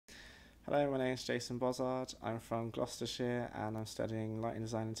Hello, my name is Jason Bozzard. I'm from Gloucestershire and I'm studying lighting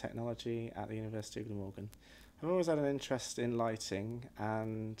design and technology at the University of Glamorgan. I've always had an interest in lighting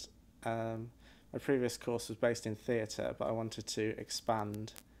and my previous course was based in theatre, but I wanted to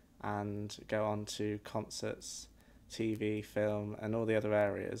expand and go on to concerts, TV, film and all the other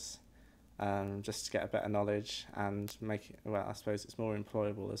areas just to get a better knowledge and make it, well, I suppose it's more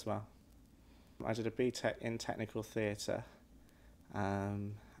employable as well. I did a BTEC in technical theatre.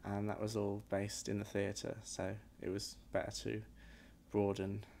 And that was all based in the theatre, so it was better to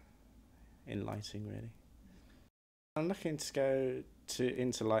broaden in lighting, really. I'm looking to go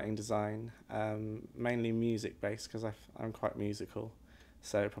into lighting design, mainly music based because I'm quite musical,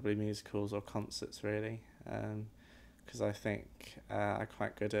 so probably musicals or concerts really, because I think I'm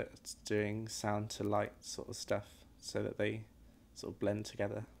quite good at doing sound to light sort of stuff so that they sort of blend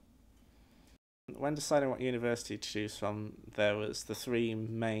together. When deciding what university to choose from, there was the three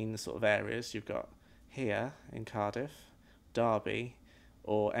main sort of areas. You've got here in Cardiff, Derby,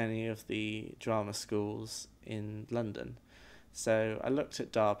 or any of the drama schools in London. So I looked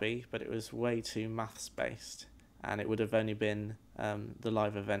at Derby, but it was way too maths based, and it would have only been the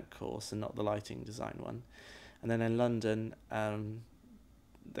live event course and not the lighting design one. And then in London,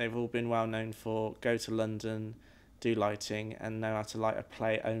 they've all been well known for go to London, do lighting, and know how to light a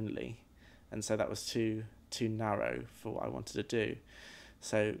play only. And so that was too narrow for what I wanted to do.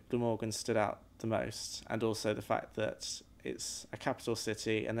 So Glamorgan stood out the most, and also the fact that it's a capital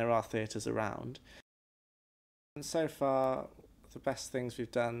city and there are theatres around. And so far, the best things we've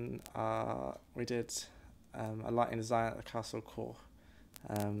done are we did a lighting design at the Castle Court,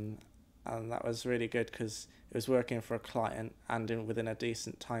 and that was really good because it was working for a client and within a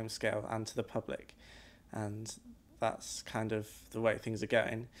decent time scale and to the public, and that's kind of the way things are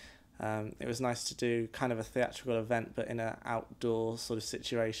going. It was nice to do kind of a theatrical event but in an outdoor sort of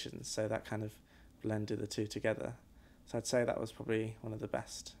situation, so that kind of blended the two together. So I'd say that was probably one of the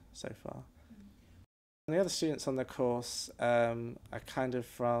best so far. And the other students on the course are kind of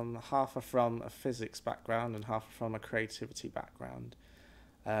half are from a physics background and half are from a creativity background.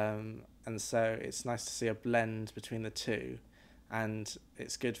 And so it's nice to see a blend between the two, and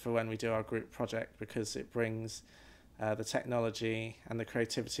it's good for when we do our group project because it brings the technology and the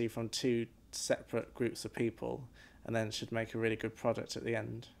creativity from two separate groups of people, and then it should make a really good product at the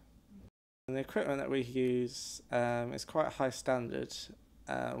end. And the equipment that we use is quite high standard.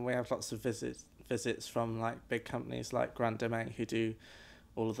 We have lots of visits from like big companies like Grand Domain, who do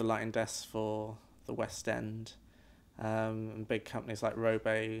all of the lighting desks for the West End, and big companies like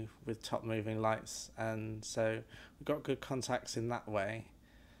Robe with top moving lights, and so we've got good contacts in that way.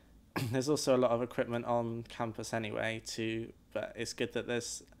 There's also a lot of equipment on campus anyway but it's good that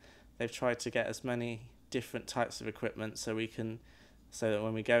they've tried to get as many different types of equipment so that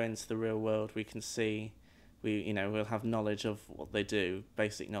when we go into the real world we can see, we'll have knowledge of what they do,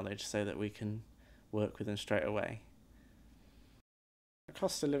 basic knowledge, so that we can work with them straight away. The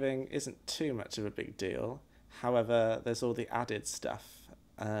cost of living isn't too much of a big deal, however there's all the added stuff,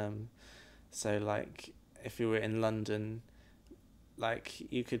 so like if you were in London,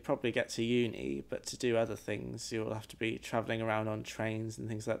 like you could probably get to uni, but to do other things you'll have to be travelling around on trains and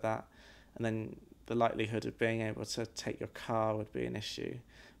things like that, and then the likelihood of being able to take your car would be an issue.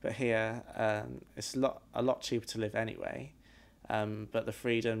 But here it's a lot cheaper to live anyway, but the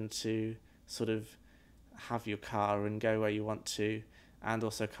freedom to sort of have your car and go where you want to, and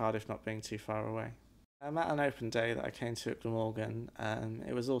also Cardiff not being too far away. At an open day that I came to at Glamorgan,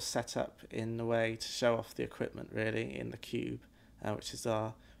 it was all set up in a way to show off the equipment really in the cube, which is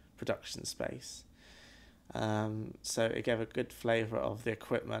our production space. So it gave a good flavour of the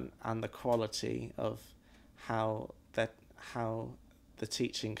equipment and the quality of how the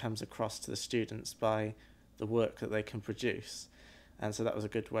teaching comes across to the students by the work that they can produce, and so that was a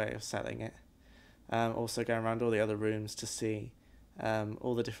good way of selling it. Also going around all the other rooms to see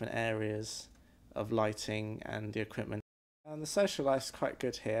all the different areas of lighting and the equipment. And the social life's quite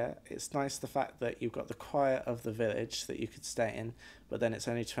good here. It's nice the fact that you've got the quiet of the village that you could stay in, but then it's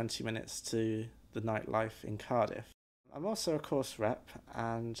only 20 minutes to the nightlife in Cardiff. I'm also a course rep,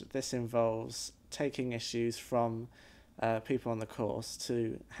 and this involves taking issues from people on the course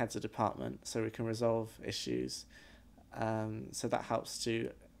to heads of department so we can resolve issues. So that helps to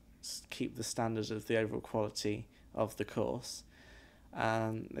keep the standard of the overall quality of the course.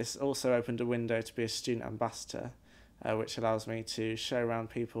 This also opened a window to be a student ambassador, which allows me to show around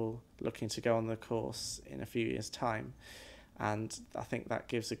people looking to go on the course in a few years' time. And I think that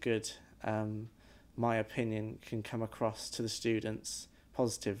gives a good, my opinion can come across to the students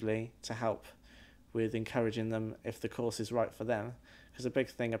positively to help with encouraging them if the course is right for them. Because a big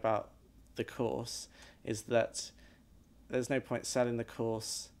thing about the course is that there's no point selling the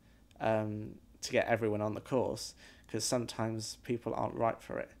course to get everyone on the course, because sometimes people aren't right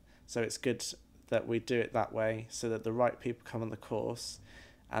for it. So it's good that we do it that way so that the right people come on the course,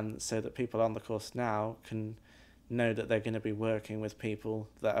 and so that people on the course now can know that they're going to be working with people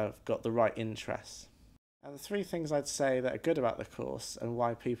that have got the right interests. And the three things I'd say that are good about the course and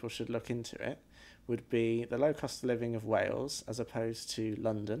why people should look into it would be the low cost of living of Wales as opposed to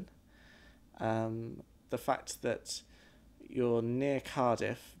London, the fact that you're near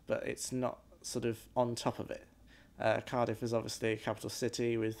Cardiff but it's not sort of on top of it. Cardiff is obviously a capital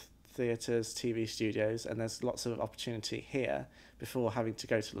city with theatres, TV studios, and there's lots of opportunity here before having to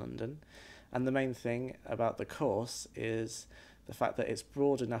go to London. And the main thing about the course is the fact that it's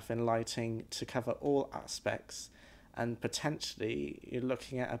broad enough in lighting to cover all aspects, and potentially you're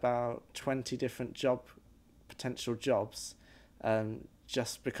looking at about 20 different potential jobs,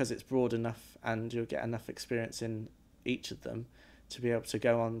 just because it's broad enough, and you'll get enough experience in each of them to be able to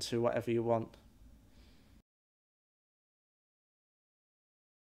go on to whatever you want